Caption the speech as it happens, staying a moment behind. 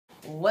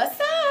What's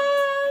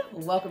up?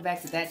 Welcome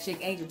back to That Chick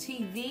Angel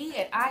TV,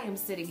 and I am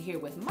sitting here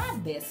with my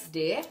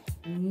bestie,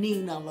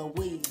 Nina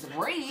Louise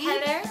Reed.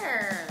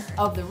 Hello.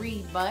 Of the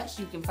Reed Bunch.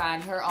 You can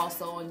find her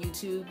also on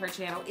YouTube. Her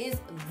channel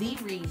is The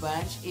Reed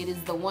Bunch. It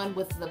is the one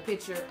with the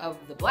picture of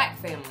the black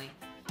family,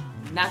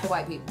 not the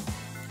white people.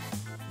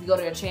 You go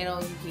to their channel,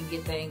 you can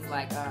get things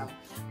like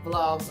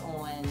vlogs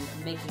on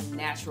making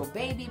natural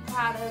baby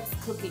products,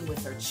 cooking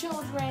with her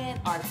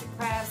children, arts and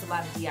crafts, a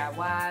lot of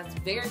DIYs,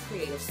 very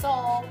creative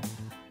soul.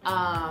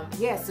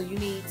 Yeah, so you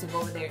need to go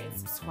over there and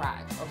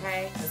subscribe,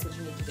 okay? That's what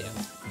you need to do.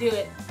 Do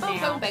it. Boom,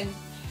 boom, bang.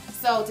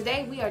 So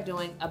today we are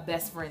doing a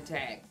best friend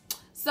tag.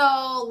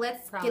 So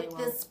let's get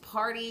this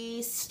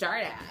party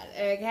started,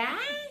 okay?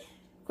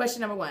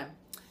 Question number 1.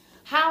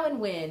 How and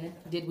when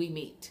did we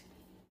meet?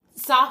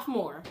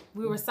 Sophomore.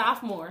 We were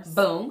sophomores.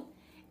 Boom.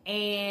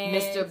 And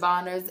Mr.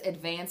 Bonner's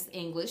advanced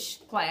English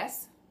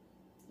class.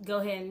 Go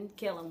ahead and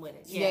kill him with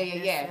it.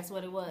 Yeah. That's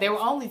what it was. There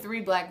were only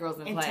 3 black girls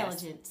in class.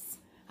 Intelligence.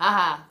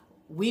 Haha.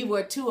 We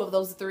were 2 of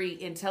those 3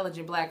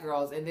 intelligent black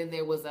girls, and then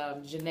there was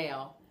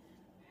Janelle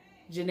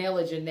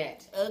or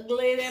Jeanette.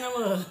 Ugly than a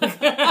mug.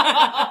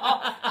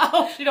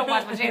 Oh, she don't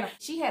watch my channel.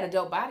 She had a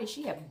dope body.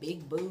 She had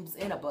big boobs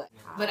and a butt.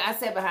 But I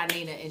sat behind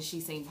Nina, and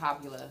she seemed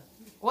popular.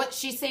 What?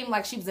 She seemed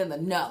like she was in the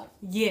know.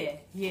 Yeah.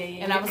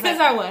 And I was because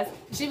like, I was.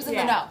 She was in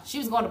the know. She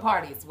was going to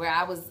parties where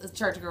I was a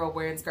church girl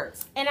wearing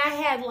skirts. And I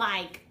had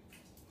like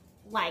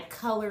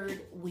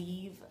colored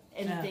weave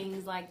and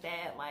things like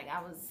that. Like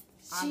I was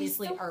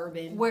obviously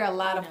urban. Wear a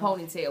lot of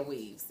ponytail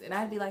weaves. And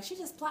I'd be like, she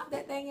just plopped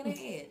that thing in her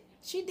head.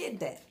 She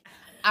did that.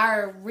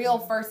 Our real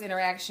first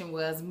interaction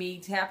was me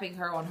tapping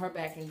her on her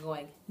back and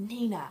going,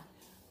 Nina,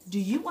 do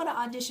you want to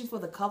audition for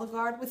the color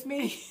guard with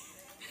me?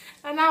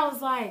 And I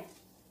was like,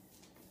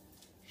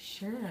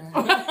 sure.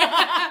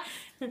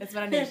 That's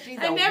what I did. She's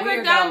a I never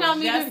weirdo, dawned on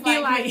me just to be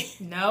like, me.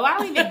 no, I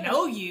don't even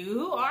know you.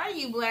 Who are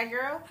you, black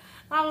girl?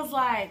 I was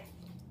like,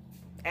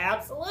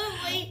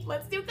 absolutely.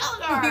 Let's do color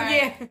guard.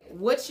 Yeah.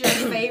 What's your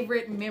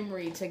favorite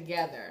memory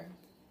together?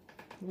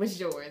 What's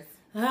yours?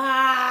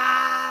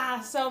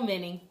 So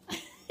many.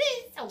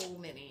 So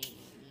many.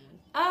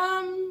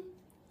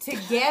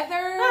 Together.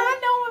 I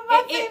know what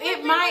my favorite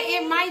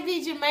it might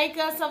be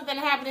Jamaica. Something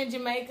happened in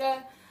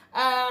Jamaica.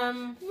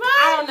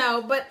 I don't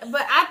know, but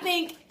I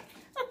think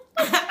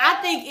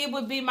it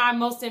would be my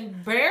most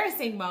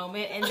embarrassing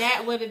moment, and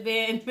that would have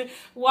been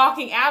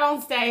walking out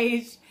on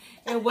stage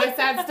in West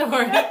Side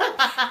Story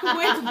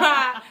with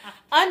my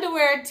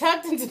underwear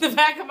tucked into the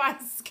back of my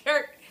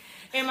skirt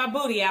and my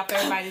booty out for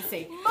everybody to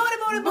see.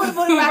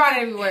 Booty right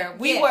everywhere.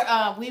 We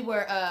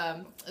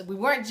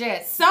weren't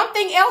jets.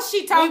 Something else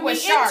she talked me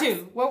sharks.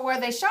 into. What were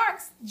they?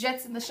 Sharks?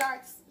 Jets and the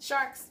sharks?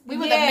 Sharks? We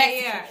were the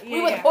Mexicans.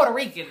 We were the Puerto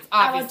Ricans,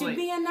 obviously. I want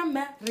to be in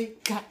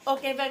America.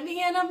 Okay, but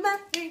me in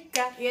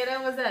America. Yeah,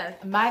 that was us.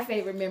 My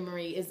favorite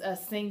memory is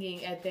us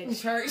singing at that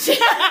church. Yes.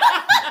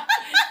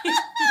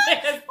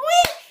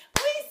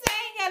 We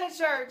sang at a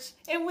church,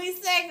 and we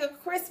sang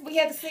we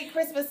had to sing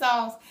Christmas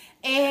songs,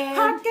 and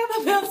Hark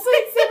the bells,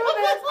 sweet silver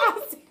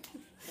bells.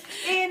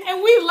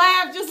 And we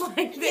laughed just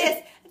like this.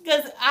 Yes,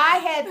 because I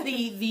had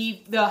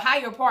the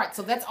higher part,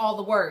 so that's all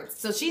the words.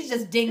 So she's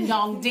just ding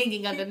dong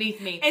dinging underneath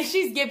me, And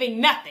she's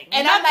giving nothing.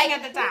 and nothing I'm like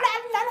at the top. And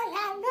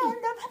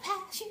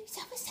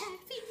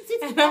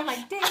And I'm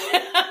like, ding,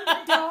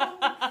 dong,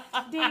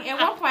 ding. At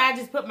one point, I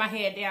just put my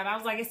head down. I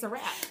was like, it's a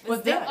wrap.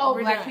 Well, them old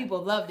black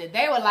people loved it.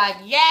 They were like,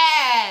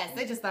 yes.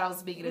 They just thought I was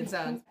speaking in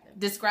tongues.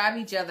 Describe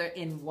each other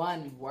in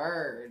one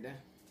word.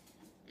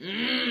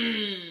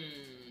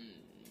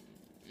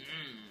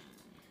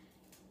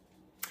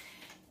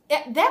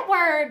 That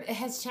word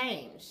has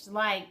changed.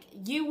 Like,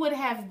 you would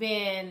have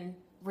been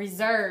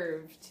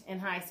reserved in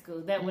high school.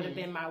 That would have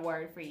been my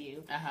word for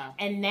you.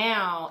 And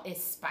now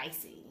it's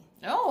spicy.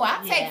 Oh,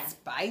 I take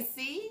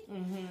spicy.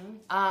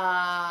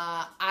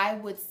 I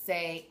would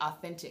say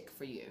authentic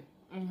for you.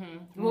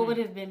 What would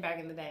it have been back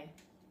in the day?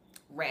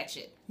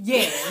 Ratchet.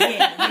 Yeah.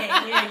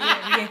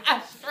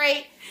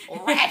 Straight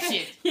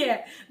ratchet.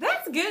 Yeah,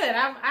 that's good.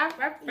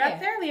 I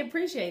thoroughly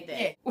appreciate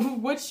that. Yeah.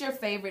 What's your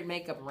favorite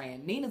makeup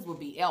brand? Nina's would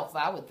be Elf,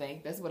 I would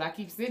think. That's what I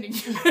keep sending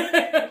you.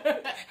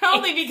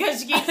 Only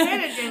because she keeps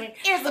sending it to me.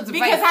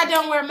 Because I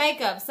don't wear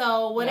makeup.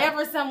 So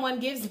whatever someone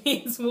gives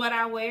me is what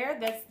I wear.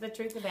 That's the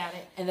truth about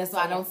it. And that's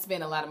why I don't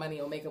spend a lot of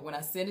money on makeup when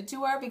I send it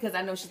to her, because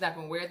I know she's not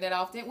going to wear it that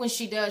often. When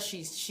she does,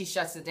 she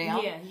shuts it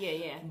down.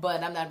 Yeah.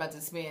 But I'm not about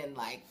to spend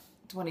like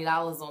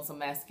 $20 on some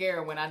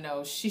mascara when I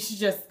know she's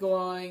just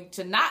going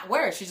to not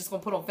wear it. She's just going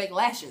to put on fake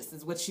lashes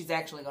is what she's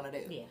actually going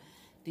to do. Yeah.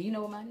 Do you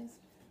know what mine is?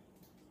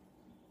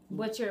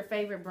 What's your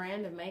favorite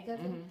brand of makeup?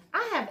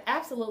 I have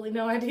absolutely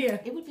no idea.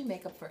 It would be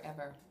Makeup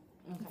Forever.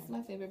 Okay. It's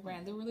my favorite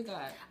brand. They're really good.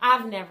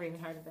 I've never even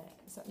heard of that.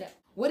 So. Yeah.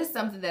 What is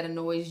something that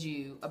annoys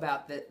you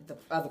about the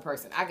other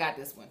person? I got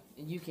this one.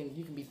 And you can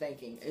be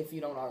thinking if you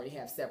don't already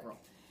have several.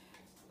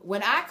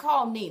 When I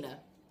call Nina,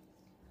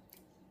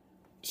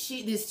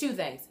 there's 2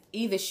 things.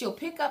 Either she'll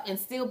pick up and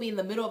still be in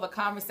the middle of a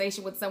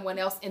conversation with someone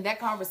else, and that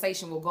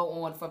conversation will go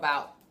on for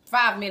about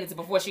 5 minutes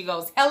before she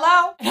goes,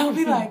 hello? And I'll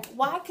be like,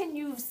 why couldn't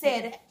you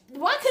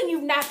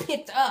not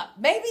picked up?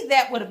 Maybe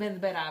that would have been the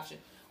better option.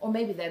 Or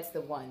maybe that's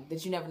the one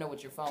that you never know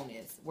what your phone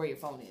is, where your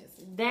phone is.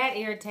 That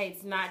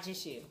irritates not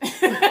just you.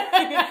 You're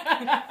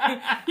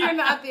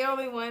not the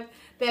only one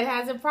that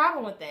has a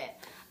problem with that.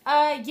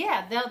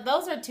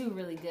 Those are two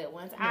really good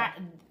ones. Yeah.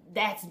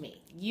 That's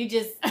me.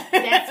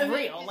 That's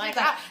real. Like,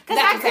 because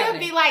I could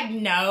be like,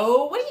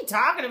 no, what are you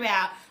talking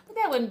about? But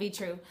that wouldn't be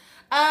true.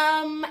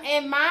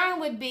 And mine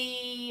would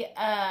be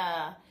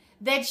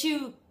that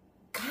you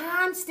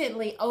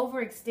constantly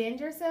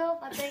overextend yourself.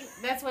 I think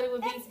that's what it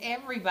would be. That's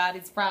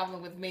everybody's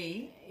problem with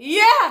me.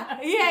 Yeah.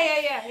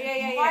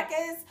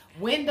 Marcus,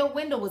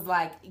 Wendell was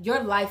like,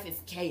 your life is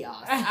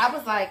chaos. I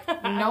was like,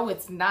 no,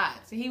 it's not.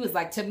 He was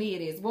like, to me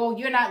it is. Well,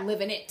 you're not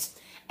living it.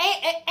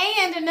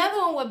 And another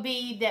one would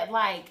be that,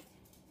 like,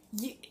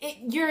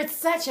 you're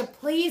such a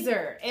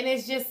pleaser. And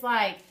it's just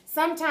like,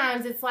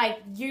 sometimes it's like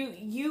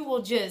you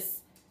will just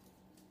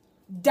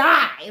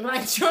die,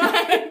 like,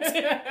 trying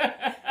to,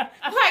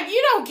 like,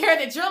 you don't care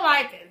that your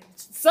life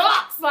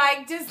sucks,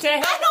 like, just to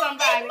help somebody. I don't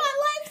think my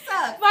life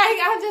sucks. Like,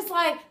 I'm just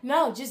like,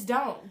 no, just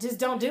don't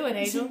do it,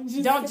 Angel.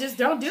 Just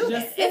don't do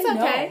it. It's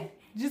okay. No.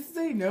 Just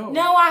say no.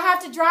 No, I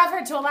have to drive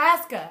her to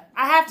Alaska.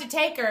 I have to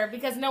take her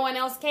because no one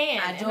else can.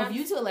 I drove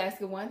you to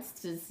Alaska once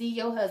to see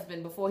your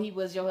husband before he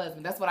was your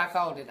husband. That's what I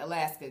called it,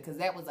 Alaska, because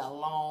that was a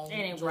long drive.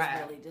 And it was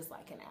really just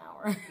like an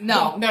hour.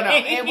 No.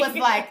 It was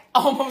like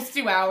almost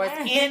 2 hours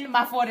in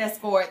my Ford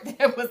Escort.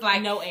 It was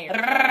like no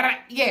air.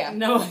 Yeah.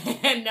 No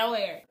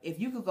air. If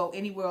you could go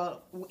anywhere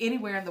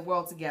in the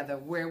world together,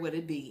 where would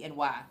it be and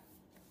why?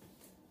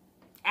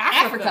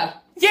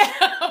 Africa. Yeah,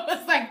 I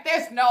was like,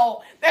 there's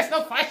no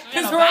question.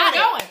 Because where are we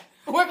going?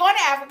 We're going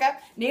to Africa.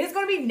 Nina's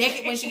going to be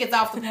naked when she gets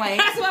off the plane.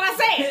 That's what I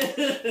said.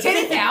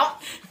 Titties out.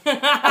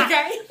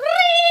 Okay.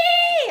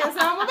 That's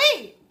how I'm going to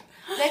be.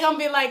 They're going to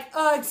be like,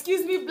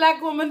 excuse me,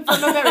 black woman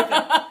from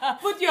America.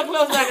 Put your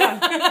clothes back on.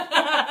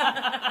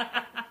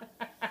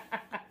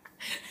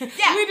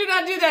 Yeah. We do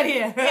not do that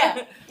here.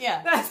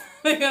 Yeah. That's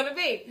where we're going to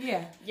be.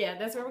 Yeah. Yeah,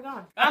 that's where we're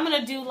going. I'm going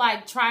to do,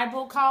 like,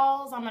 tribal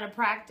calls. I'm going to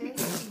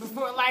practice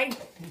before, like,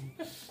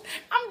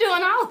 I'm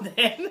doing all of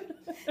that.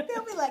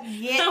 They'll be like,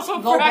 yes,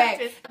 go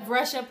practice. Back.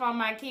 Brush up on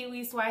my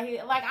Kiwi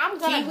Swahili. Like, I'm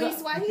going to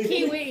Swahili?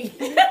 Kiwi.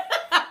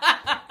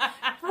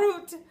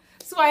 Fruit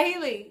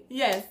Swahili.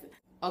 Yes.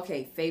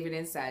 Okay, favorite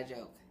inside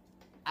joke.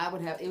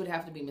 It would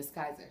have to be Miss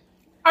Kaiser.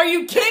 Are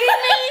you kidding me?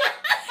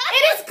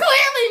 It is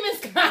clearly Miss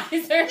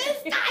Kaiser. Miss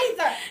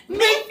Kaiser.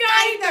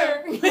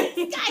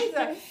 Miss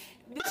Kaiser.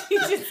 She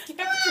just kept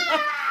trying.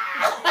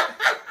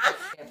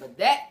 Yeah, but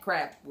that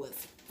crap was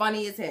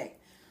funny as heck.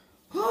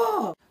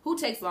 Who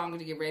takes longer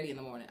to get ready in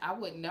the morning? I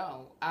wouldn't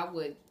know.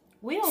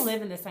 We don't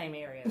live in the same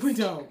area. We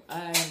don't.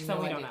 So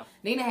we don't know.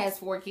 Nina has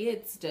 4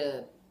 kids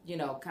to,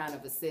 kind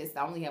of assist.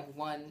 I only have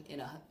one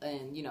and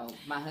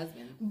my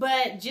husband.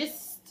 But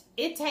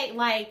it take,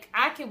 like,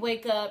 I could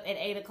wake up at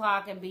 8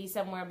 o'clock and be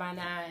somewhere by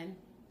 9.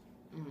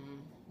 Mm-hmm.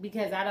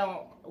 Because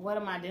what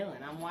am I doing?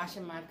 I'm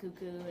washing my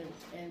cuckoo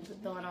and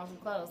throwing on some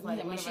clothes.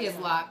 Like, yeah, she is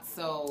locked,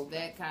 so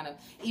that kind of,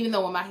 even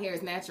though when my hair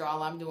is natural,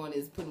 all I'm doing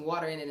is putting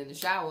water in it in the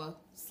shower,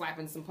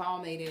 slapping some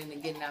pomade in it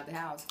and getting out the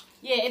house.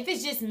 Yeah, if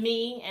it's just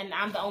me and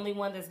I'm the only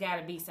one that's got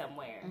to be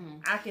somewhere,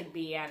 I could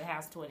be out of the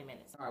house 20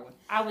 minutes.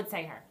 I would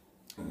say her.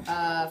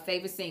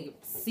 Favorite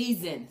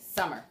season,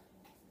 summer.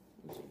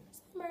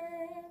 Summer.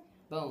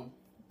 Boom,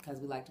 because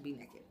we like to be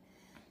naked.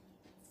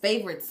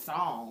 Favorite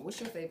song. What's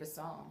your favorite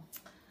song?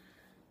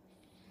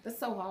 That's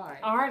so hard.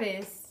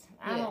 Artist.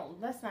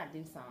 Let's not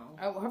do songs.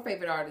 Her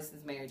favorite artist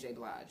is Mary J.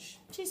 Blige.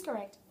 She's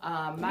correct.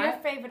 Your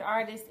favorite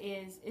artist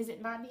is it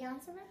not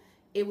Beyonce?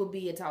 It would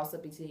be a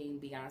toss-up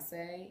between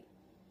Beyonce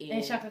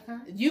and Chaka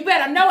Khan. You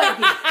better know it.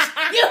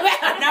 You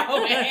better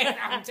know it.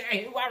 I'm telling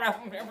you what I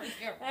remember.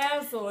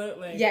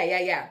 Absolutely.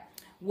 Yeah.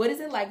 What is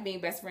it like being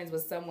best friends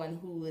with someone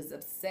who is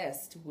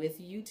obsessed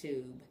with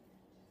YouTube?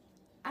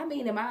 I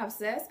mean, am I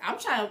obsessed? I'm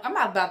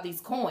not about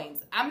these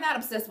coins. I'm not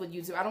obsessed with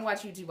YouTube. I don't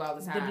watch YouTube all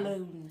the time. The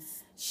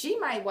balloons. She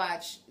might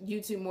watch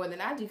YouTube more than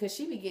I do because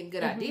she be getting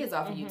good ideas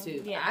off of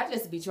YouTube. Yeah. I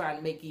just be trying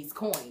to make these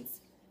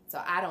coins.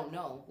 So I don't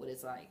know what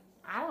it's like.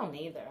 I don't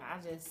either.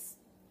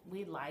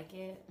 We like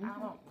it. I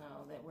don't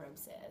know that we're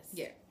obsessed.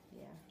 Yeah.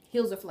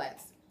 Heels or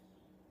flats?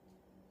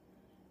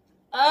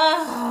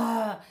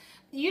 That's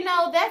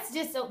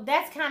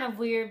kind of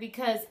weird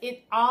because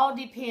it all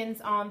depends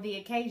on the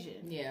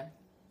occasion. Yeah.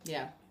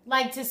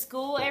 Like, to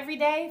school every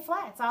day,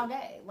 flats all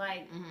day.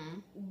 Like,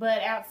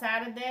 but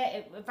outside of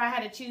that, if I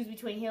had to choose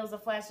between heels or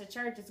flats to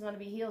church, it's going to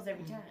be heels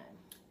every time.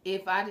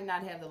 If I did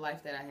not have the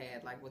life that I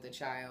had, like with a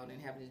child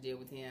and having to deal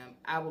with him,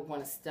 I would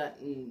want to stunt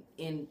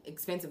in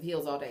expensive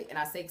heels all day. And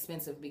I say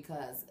expensive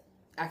because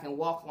I can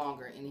walk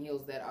longer in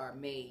heels that are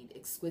made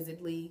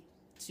exquisitely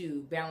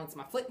to balance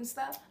my foot and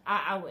stuff.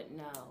 I wouldn't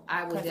know.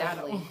 I would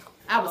definitely.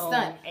 I would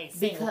stunt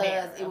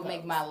because it would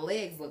make my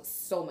legs look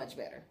so much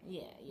better.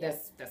 Yeah.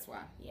 That's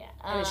why. Yeah.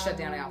 And it shut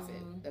down the outfit.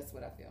 That's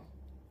what I feel.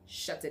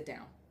 Shuts it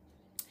down.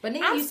 But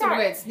Nina used to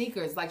wear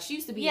sneakers. Like, she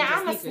used to be into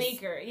I'm sneakers. a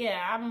sneaker. Yeah,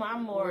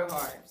 I'm more real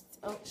hard.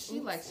 Oh,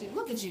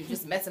 look at you,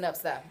 just messing up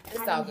stuff.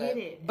 It's all good.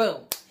 It.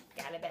 Boom.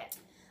 Got it back.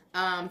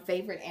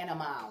 Favorite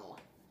animal?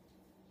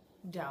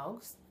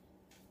 Dogs.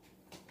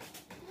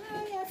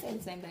 Yeah, I say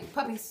the same thing.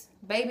 Puppies.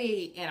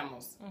 Baby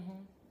animals.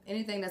 Mm-hmm.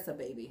 Anything that's a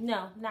baby.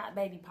 No, not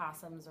baby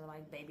possums or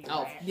like baby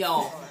rats.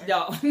 No.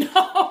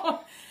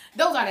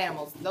 Those aren't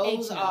animals.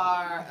 Those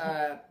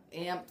are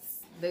imps.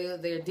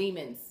 They're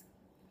demons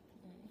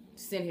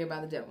sent here by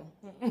the devil.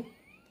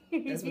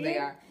 That's what they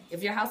are.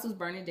 If your house was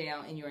burning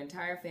down and your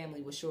entire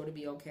family was sure to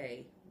be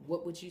okay,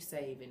 what would you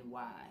save and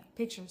why?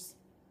 Pictures.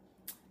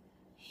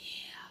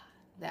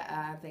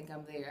 Yeah. I think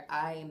I'm there.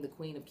 I am the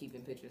queen of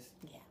keeping pictures.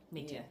 Yeah,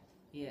 me too.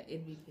 Yeah,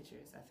 it'd be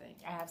pictures, I think.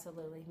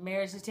 Absolutely.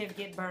 Marriage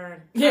certificate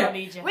burned. Yeah. I don't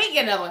need you. We can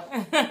get another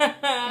one.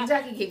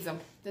 Kentucky keeps them.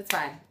 That's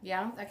fine.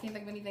 Yeah, I can't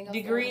think of anything else.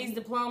 Degrees,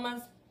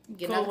 diplomas.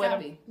 Get another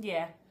copy.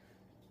 Yeah.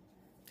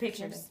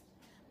 Pictures.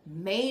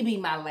 Maybe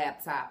my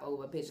laptop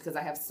over pictures because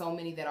I have so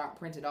many that aren't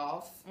printed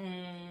off.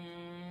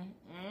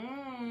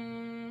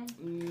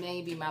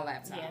 Maybe my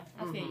laptop. Yeah,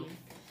 I feel you.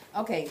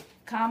 Okay,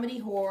 comedy,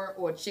 horror,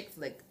 or chick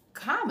flick?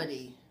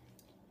 Comedy.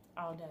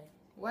 All day.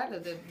 What?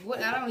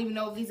 I don't even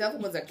know if these other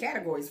ones are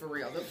categories for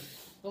real.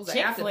 Those are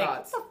chick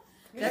afterthoughts.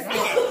 That's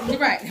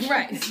right.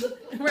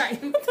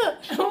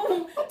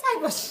 What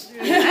type of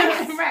shit?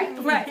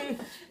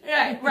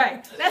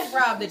 Right. That's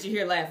Rob that you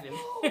hear laughing.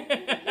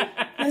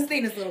 That's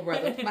Tina's little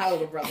brother, my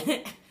little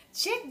brother.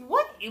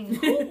 What?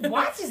 Who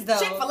watches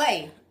those?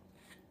 Chick-fil-A.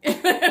 There's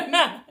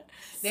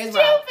Stupid.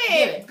 Rob.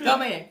 Get it.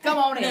 Come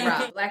on in,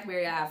 Rob.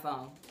 BlackBerry,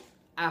 iPhone.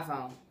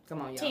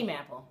 Come on, y'all. Team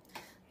Apple.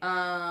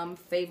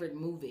 Favorite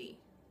movie?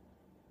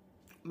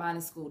 Mine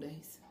is School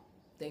Days.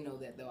 They know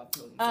that though. I've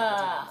told them several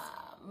times.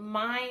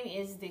 Mine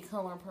is The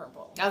Color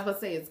Purple. I was about to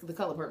say it's The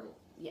Color Purple.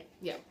 Yeah.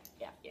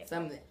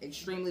 Something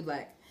extremely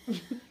black.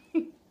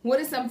 What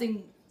is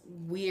something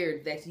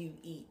weird that you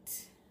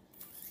eat?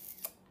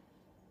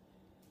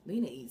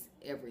 Lena eats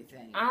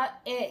everything.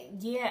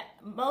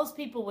 Most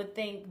people would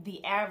think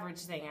the average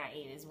thing I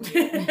eat is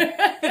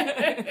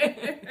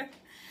weird.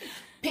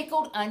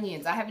 Pickled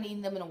onions. I haven't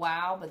eaten them in a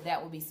while, but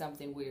that would be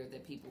something weird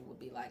that people would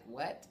be like,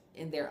 what?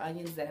 And they're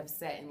onions that have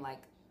sat in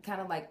like,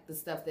 kind of like the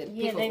stuff that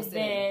pickles they've sit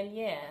been, in.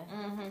 yeah.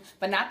 Mm-hmm.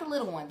 But not the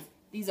little ones.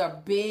 These are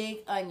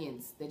big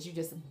onions that you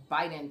just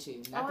bite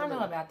into. I know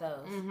about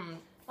those. Mm-hmm.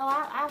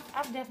 Oh,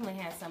 I've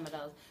definitely had some of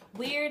those.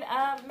 Weird,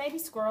 maybe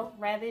squirrel,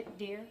 rabbit,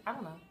 deer. I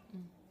don't know.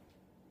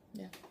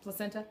 Yeah.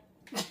 Placenta?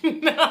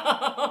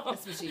 No.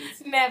 That's what she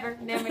eats. Never.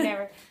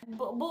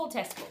 Bull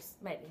testicles,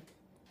 maybe.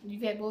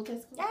 You've had bull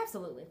testicles?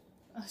 Absolutely.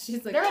 Oh,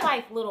 she's like, they're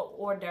like little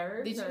hors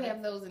d'oeuvres. Did you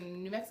have those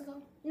in New Mexico?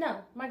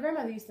 No. My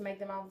grandmother used to make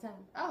them all the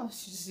time. Oh,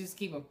 she just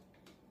keep them.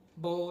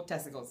 Bull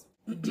testicles.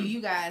 Do you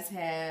guys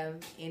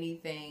have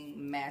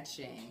anything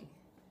matching?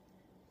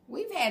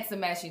 We've had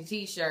some matching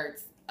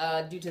t-shirts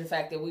due to the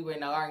fact that we were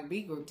in an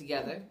R&B group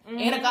together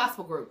and a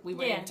gospel group. We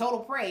were in Total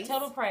Praise.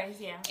 Total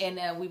Praise, yeah.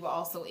 And we were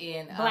also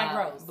in Black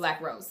Rose.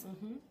 Black Rose.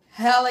 Mm-hmm.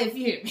 Hell if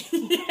you hear me.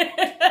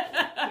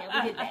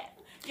 Yeah, we did that.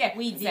 Yeah,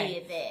 we did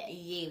that.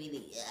 Yeah, we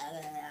did.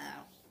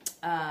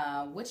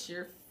 What's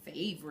your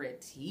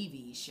favorite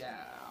TV show?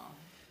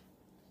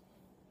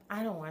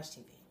 I don't watch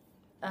TV.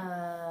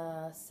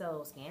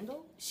 So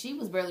Scandal? She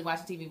was barely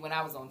watching TV when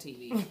I was on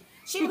TV.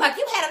 She was like,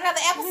 "You had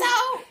another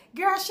episode?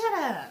 Girl, shut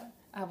up."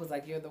 I was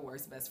like, "You're the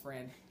worst best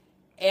friend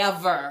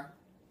ever."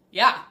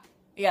 Yeah,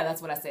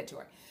 that's what I said to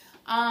her.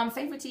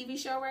 Favorite TV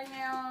show right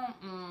now?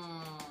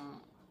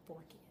 4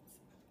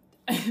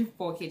 Kids.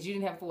 4 Kids. You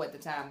didn't have 4 at the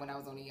time when I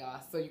was on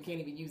ER, so you can't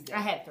even use that.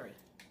 I had 3.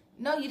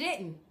 No, you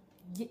didn't.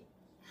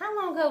 How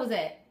long ago was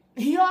that?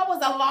 ER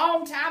was a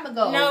long time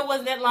ago. No, it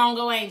wasn't that long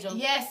ago, Angel.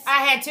 Yes.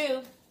 I had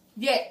 2.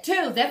 Yeah,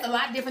 2. That's a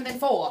lot different than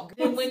 4.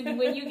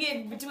 when you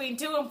get between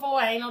 2 and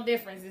 4, ain't no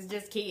difference. It's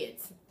just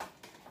kids.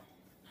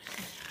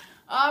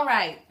 All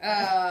right.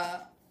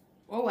 I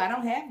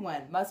don't have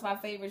one. What's my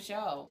favorite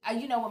show?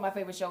 You know what my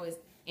favorite show is?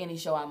 Any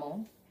show I'm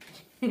on.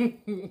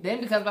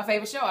 Then because my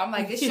favorite show, I'm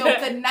like, this show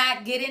could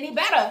not get any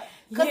better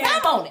because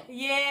I'm on it.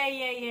 Yeah.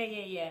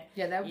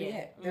 Yeah, that would be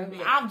it.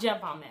 I'll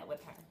jump on that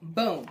with her.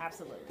 Boom.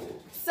 Absolutely.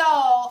 So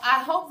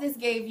I hope this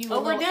gave you a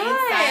little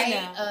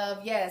insight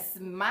of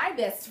my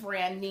best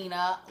friend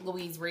Nina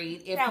Louise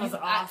Reed. That was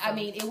awesome. I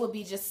mean, it would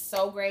be just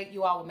so great.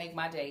 You all would make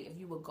my day if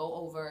you would go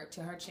over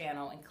to her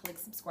channel and click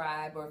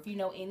subscribe, or if you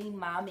know any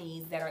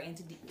mommies that are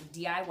into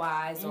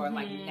DIYs or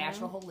like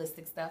natural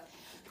holistic stuff,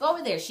 go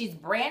over there. She's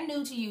brand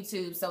new to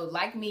YouTube, so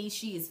like me,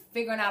 she is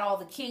figuring out all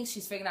the kinks.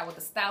 She's figuring out what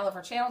the style of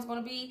her channel is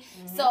going to be.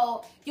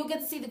 So you'll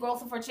get to see the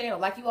growth of her channel,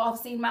 like you all have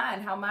seen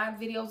mine. How my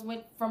videos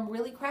went from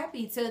really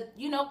crappy to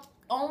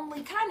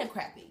only kind of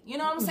crappy. You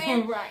know what I'm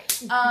saying? Right.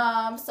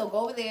 So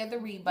go over there, the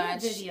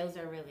Rebunch. Videos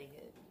are really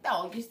good.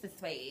 Oh, used to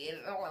say it.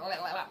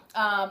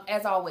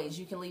 As always,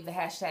 you can leave the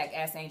hashtag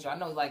AskAngel. I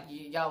know, like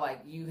y'all,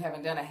 like you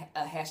haven't done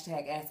a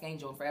hashtag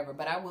AskAngel in forever,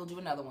 but I will do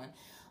another one.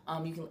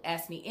 You can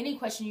ask me any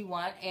question you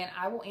want, and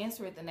I will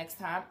answer it the next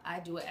time I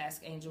do an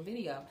Ask Angel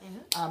video.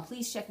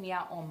 Please check me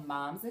out on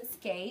Mom's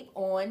Escape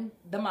on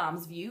the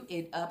Mom's View.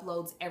 It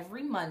uploads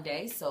every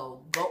Monday,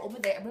 so go over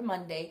there every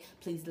Monday.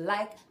 Please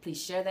like,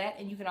 please share that,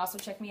 and you can also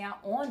check me out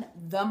on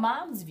the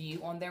Mom's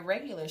View on their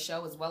regular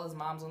show as well as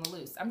Moms on the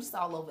Loose. I'm just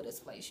all over this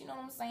place, you know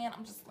what I'm saying?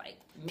 I'm just like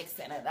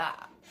mixing it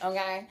up,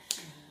 okay?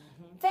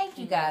 Thank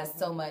you guys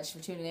so much for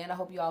tuning in. I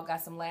hope you all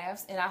got some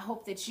laughs, and I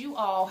hope that you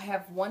all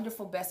have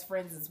wonderful best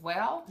friends as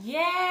well. Yay!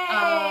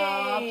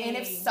 And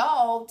if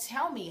so,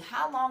 tell me,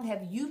 how long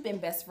have you been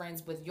best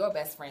friends with your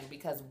best friend?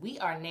 Because we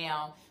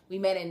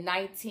met in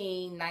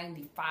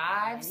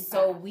 1995,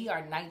 so we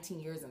are 19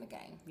 years in the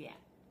game. Yeah.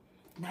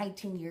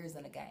 19 years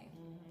in the game.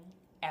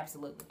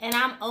 Absolutely. And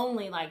I'm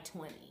only like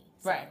 20.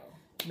 So. Right.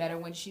 Met her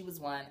when she was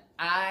 1.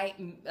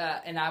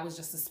 And I was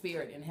just a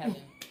spirit in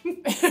heaven.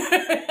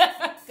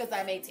 Because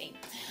I'm 18.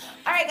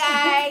 All right,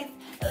 guys.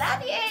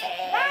 Love you.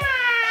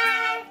 Bye.